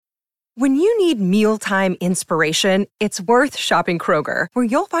When you need mealtime inspiration, it's worth shopping Kroger, where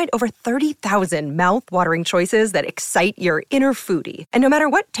you'll find over 30,000 mouth-watering choices that excite your inner foodie. And no matter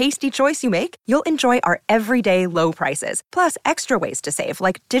what tasty choice you make, you'll enjoy our everyday low prices, plus extra ways to save,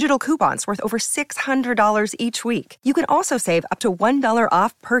 like digital coupons worth over $600 each week. You can also save up to $1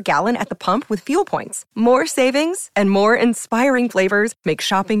 off per gallon at the pump with fuel points. More savings and more inspiring flavors make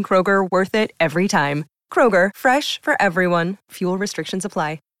shopping Kroger worth it every time. Kroger, fresh for everyone. Fuel restrictions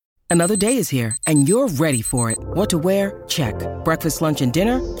apply. Another day is here, and you're ready for it. What to wear? Check. Breakfast, lunch, and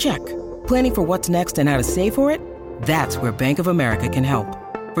dinner? Check. Planning for what's next and how to save for it? That's where Bank of America can help.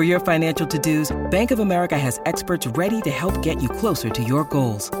 For your financial to-dos, Bank of America has experts ready to help get you closer to your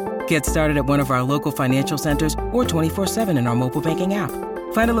goals. Get started at one of our local financial centers or 24/7 in our mobile banking app.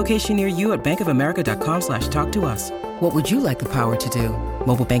 Find a location near you at bankofamerica.com/talktous. What would you like the power to do?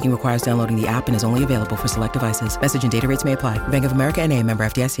 Mobile banking requires downloading the app and is only available for select devices. Message and data rates may apply. Bank of America N.A., member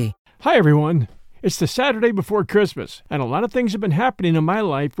FDIC. Hi, everyone. It's the Saturday before Christmas, and a lot of things have been happening in my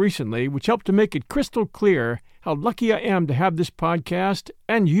life recently which help to make it crystal clear how lucky I am to have this podcast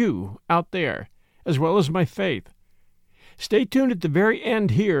and you out there, as well as my faith. Stay tuned at the very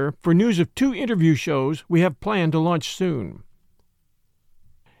end here for news of 2 interview shows we have planned to launch soon.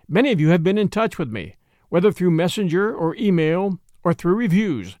 Many of you have been in touch with me, whether through Messenger or email or through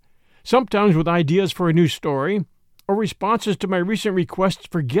reviews, sometimes with ideas for a new story, or responses to my recent requests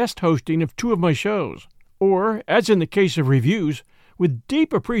for guest hosting of 2 of my shows, or, as in the case of reviews, with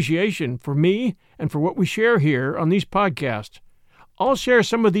deep appreciation for me and for what we share here on these podcasts. I'll share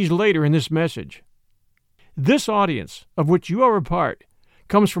some of these later in this message. This audience, of which you are a part,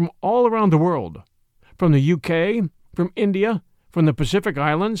 comes from all around the world, from the UK, from India, from the Pacific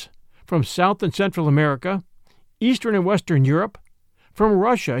Islands, from South and Central America, Eastern and Western Europe, from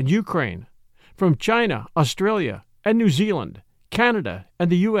Russia and Ukraine, from China, Australia, and New Zealand, Canada,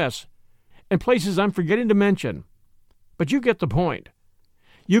 and the U.S., and places I'm forgetting to mention. But you get the point.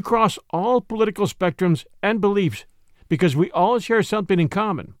 You cross all political spectrums and beliefs because we all share something in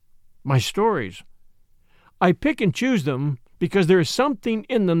common, my stories. I pick and choose them because there is something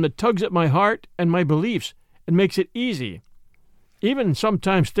in them that tugs at my heart and my beliefs and makes it easy, even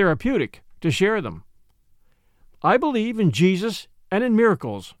sometimes therapeutic, to share them. I believe in Jesus and in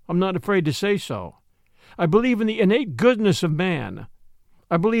miracles. I'm not afraid to say so. I believe in the innate goodness of man.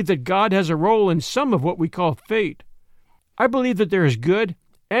 I believe that God has a role in some of what we call fate. I believe that there is good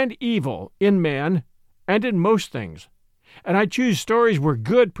and evil in man and in most things. And I choose stories where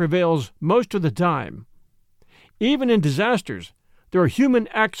good prevails most of the time. Even in disasters, there are human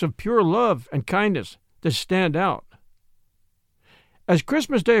acts of pure love and kindness that stand out. As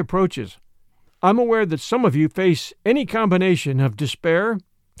Christmas Day approaches, I'm aware that some of you face any combination of despair,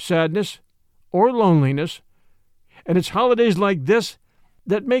 sadness, or loneliness, and it's holidays like this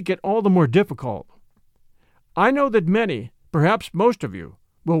that make it all the more difficult. I know that many, perhaps most of you,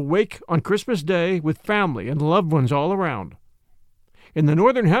 will wake on Christmas Day with family and loved ones all around. In the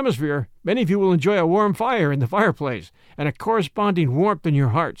Northern Hemisphere, many of you will enjoy a warm fire in the fireplace and a corresponding warmth in your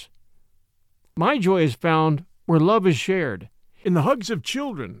hearts. My joy is found where love is shared, in the hugs of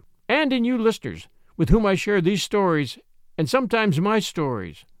children, and in you listeners, with whom I share these stories and sometimes my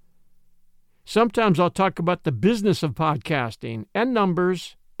stories. Sometimes I'll talk about the business of podcasting and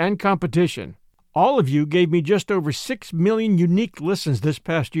numbers and competition. All of you gave me just over 6 million unique listens this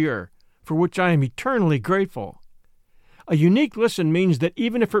past year, for which I am eternally grateful. A unique listen means that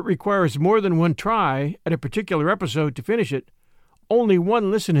even if it requires more than one try at a particular episode to finish it, only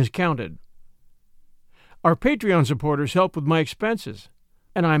one listen is counted. Our Patreon supporters help with my expenses,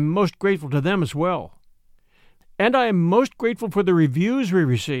 and I'm most grateful to them as well. And I am most grateful for the reviews we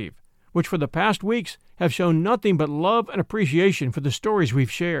receive, which for the past weeks have shown nothing but love and appreciation for the stories we've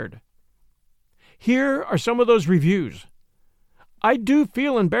shared. Here are some of those reviews. I do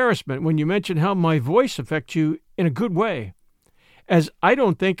feel embarrassment when you mention how my voice affects you in a good way, as I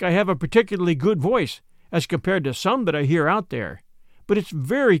don't think I have a particularly good voice as compared to some that I hear out there, but it's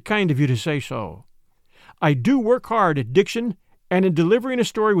very kind of you to say so. I do work hard at diction and in delivering a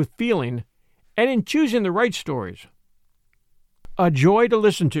story with feeling and in choosing the right stories. A joy to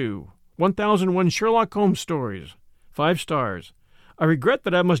listen to. 1001 Sherlock Holmes Stories. 5 stars. I regret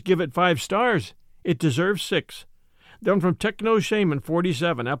that I must give it 5 stars. It deserves 6. Then from Techno Shaman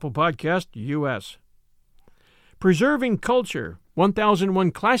 47, Apple Podcast, U.S. Preserving Culture. 1001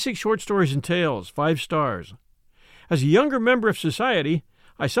 Classic Short Stories and Tales. 5 stars. As a younger member of society,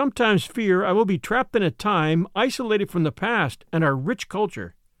 I sometimes fear I will be trapped in a time isolated from the past and our rich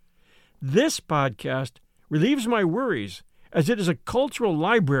culture. This podcast relieves my worries, as it is a cultural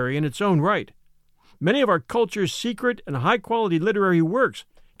library in its own right. Many of our culture's secret and high-quality literary works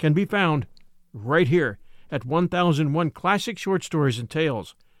can be found right here at 1001 Classic Short Stories and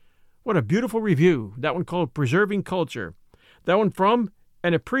Tales. What a beautiful review. That one called Preserving Culture. That one from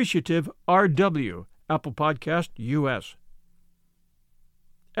an appreciative RW, Apple Podcast US.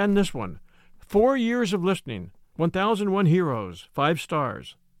 And this one, 4 years of listening, 1001 Heroes, 5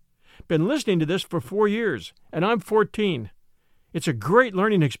 stars. Been listening to this for 4 years, and I'm 14. It's a great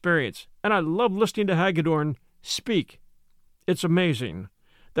learning experience, and I love listening to Hagedorn speak. It's amazing.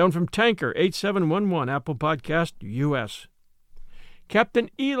 That one from Tanker, 8711, Apple Podcast US. Captain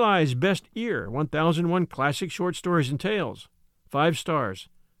Eli's Best Ear, 1001 Classic Short Stories and Tales, 5 stars.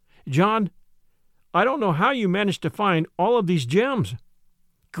 John, I don't know how you managed to find all of these gems.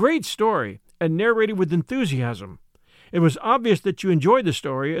 Great story, and narrated with enthusiasm. It was obvious that you enjoyed the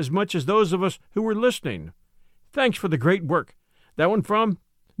story as much as those of us who were listening. Thanks for the great work. That one from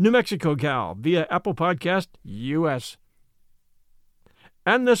New Mexico Gal via Apple Podcast US.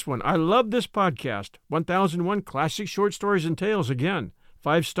 And this one, I love this podcast, 1001 Classic Short Stories and Tales again,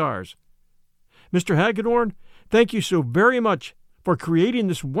 5 stars. Mr. Hagedorn, thank you so very much for creating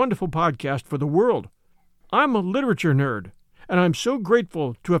this wonderful podcast for the world. I'm a literature nerd, and I'm so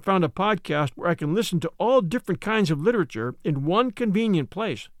grateful to have found a podcast where I can listen to all different kinds of literature in one convenient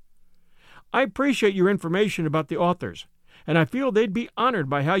place. I appreciate your information about the authors, and I feel they'd be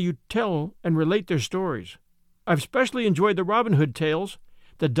honored by how you tell and relate their stories. I've especially enjoyed the Robin Hood tales,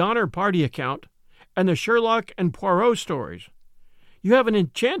 the Donner Party account, and the Sherlock and Poirot stories. You have an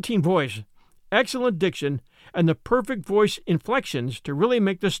enchanting voice, excellent diction, and the perfect voice inflections to really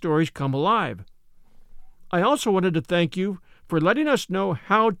make the stories come alive. I also wanted to thank you for letting us know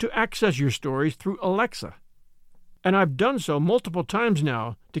how to access your stories through Alexa. And I've done so multiple times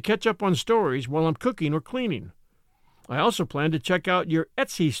now to catch up on stories while I'm cooking or cleaning. I also plan to check out your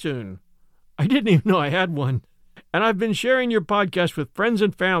Etsy soon. I didn't even know I had one. And I've been sharing your podcast with friends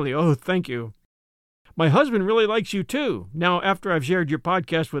and family. Oh, thank you. My husband really likes you too, now after I've shared your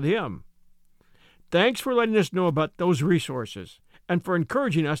podcast with him. Thanks for letting us know about those resources and for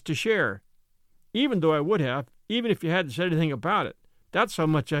encouraging us to share. Even though I would have, even if you hadn't said anything about it. That's how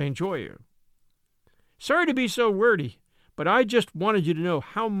much I enjoy you. Sorry to be so wordy, but I just wanted you to know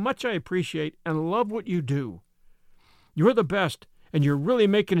how much I appreciate and love what you do. You're the best, and you're really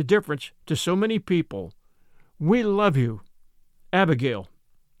making a difference to so many people. We love you. Abigail.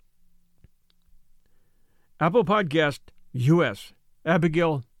 Apple Podcast US.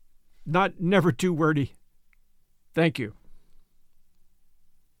 Abigail, never too wordy. Thank you.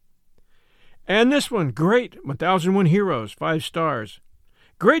 And this one, great, 1001 Heroes, 5 stars.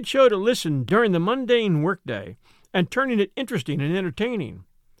 Great show to listen during the mundane workday and turning it interesting and entertaining.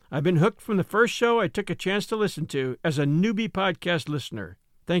 I've been hooked from the first show I took a chance to listen to as a newbie podcast listener.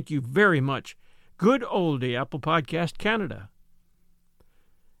 Thank you very much. Good oldie Apple Podcast Canada.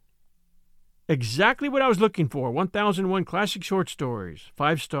 Exactly what I was looking for. 1001 Classic Short Stories,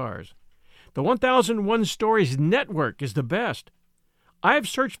 5 stars. The 1001 Stories Network is the best. I have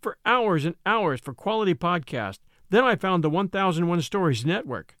searched for hours and hours for quality podcasts. Then I found the 1001 Stories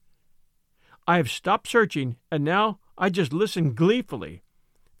Network. I have stopped searching, and now I just listen gleefully.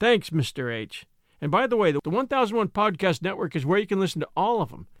 Thanks, Mr. H. And by the way, the 1001 Podcast Network is where you can listen to all of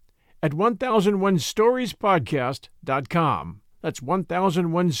them at 1001storiespodcast.com. That's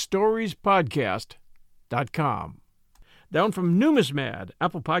 1001storiespodcast.com. Down from Numismad,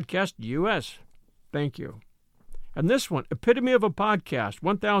 Apple Podcast US. Thank you. And this one, Epitome of a Podcast,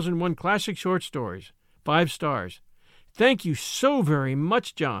 1001 Classic Short Stories, 5 stars. Thank you so very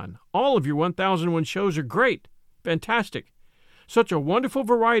much, John. All of your 1001 shows are great. Fantastic. Such a wonderful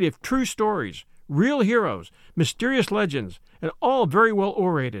variety of true stories, real heroes, mysterious legends, and all very well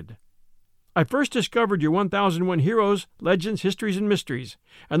orated. I first discovered your 1001 Heroes, Legends, Histories, and Mysteries,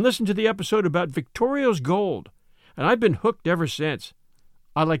 and listened to the episode about Victorio's Gold, and I've been hooked ever since.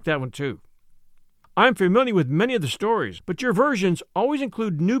 I like that one too. I'm familiar with many of the stories, but your versions always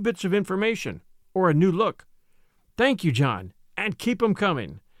include new bits of information, or a new look. Thank you, John, and keep them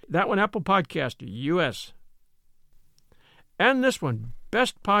coming. That one, Apple Podcast US. And this one,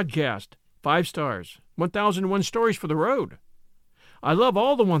 Best Podcast, 5 stars, 1001 Stories for the Road. I love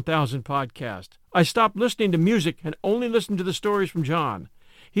all the 1000 podcasts. I stopped listening to music and only listen to the stories from John.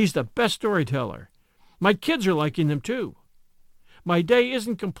 He's the best storyteller. My kids are liking them too. My day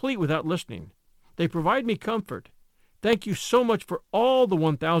isn't complete without listening. They provide me comfort. Thank you so much for all the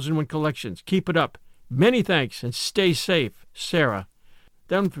 1001 collections. Keep it up. Many thanks and stay safe, Sarah.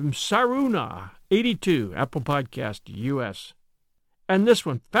 Down from Saruna, 82, Apple Podcast US. And this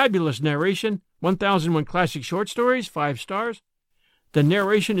one, fabulous narration, 1001 Classic Short Stories, 5 stars. The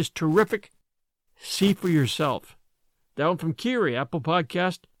narration is terrific. See for yourself. Down from Kiri, Apple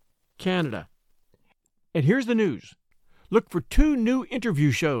Podcast Canada. And here's the news. Look for 2 new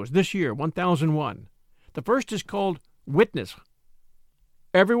interview shows this year, 1001. The first is called Witness.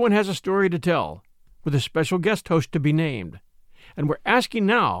 Everyone has a story to tell, with a special guest host to be named. And we're asking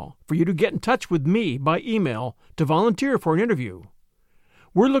now for you to get in touch with me by email to volunteer for an interview.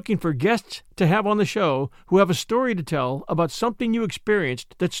 We're looking for guests to have on the show who have a story to tell about something you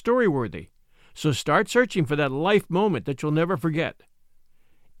experienced that's story-worthy. So start searching for that life moment that you'll never forget.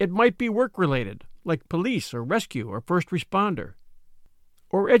 It might be work-related, like police or rescue or first responder,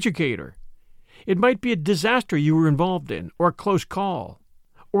 or educator. It might be a disaster you were involved in, or a close call,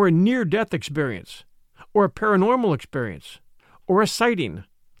 or a near-death experience, or a paranormal experience, or a sighting,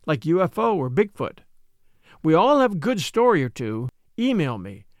 like UFO or Bigfoot. We all have a good story or two. Email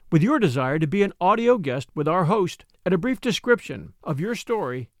me with your desire to be an audio guest with our host and a brief description of your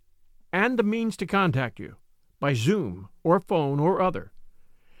story and the means to contact you by Zoom or phone or other.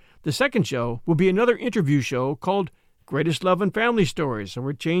 The second show will be another interview show called Greatest Love and Family Stories, and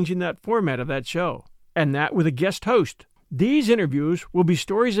we're changing that format of that show, and that with a guest host. These interviews will be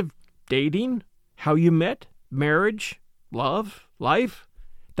stories of dating, how you met, marriage, love, life,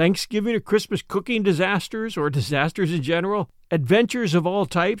 Thanksgiving or Christmas cooking disasters or disasters in general, adventures of all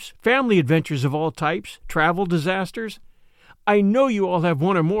types, family adventures of all types, travel disasters. I know you all have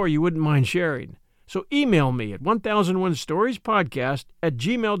one or more you wouldn't mind sharing. So email me at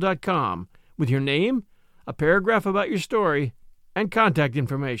 1001storiespodcast@gmail.com with your name, a paragraph about your story, and contact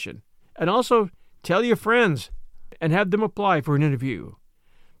information. And also tell your friends and have them apply for an interview.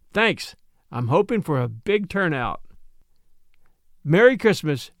 Thanks. I'm hoping for a big turnout. Merry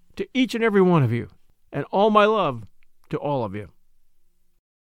Christmas to each and every one of you, and all my love to all of you.